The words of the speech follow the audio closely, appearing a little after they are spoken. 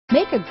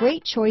Make a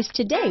great choice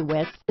today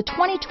with the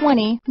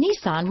 2020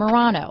 Nissan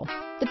Murano.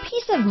 The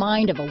peace of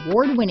mind of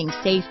award-winning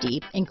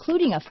safety,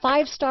 including a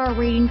 5-star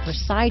rating for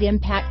side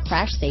impact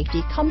crash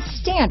safety, comes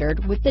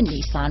standard with the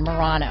Nissan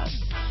Murano.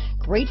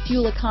 Great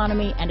fuel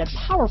economy and a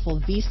powerful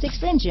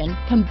V6 engine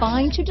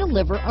combine to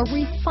deliver a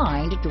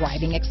refined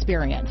driving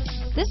experience.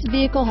 This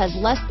vehicle has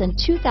less than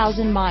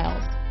 2,000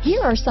 miles.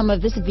 Here are some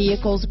of this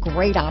vehicle's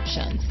great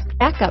options: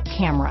 backup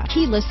camera,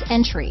 keyless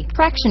entry,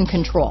 traction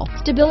control,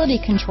 stability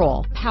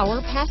control,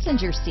 power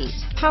passenger seat,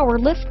 power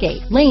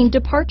liftgate, lane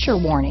departure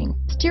warning,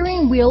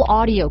 steering wheel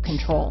audio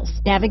controls,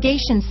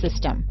 navigation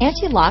system,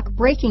 anti-lock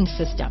braking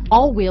system,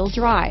 all-wheel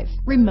drive,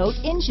 remote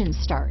engine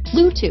start,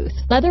 Bluetooth,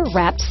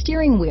 leather-wrapped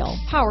steering wheel,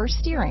 power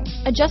steering,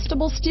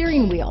 adjustable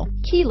steering wheel,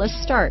 keyless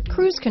start,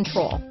 cruise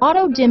control,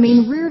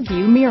 auto-dimming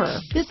rear-view mirror.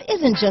 This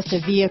isn't just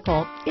a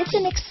vehicle, it's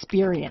an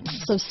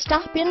experience. So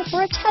stop in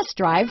for a test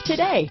drive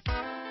today.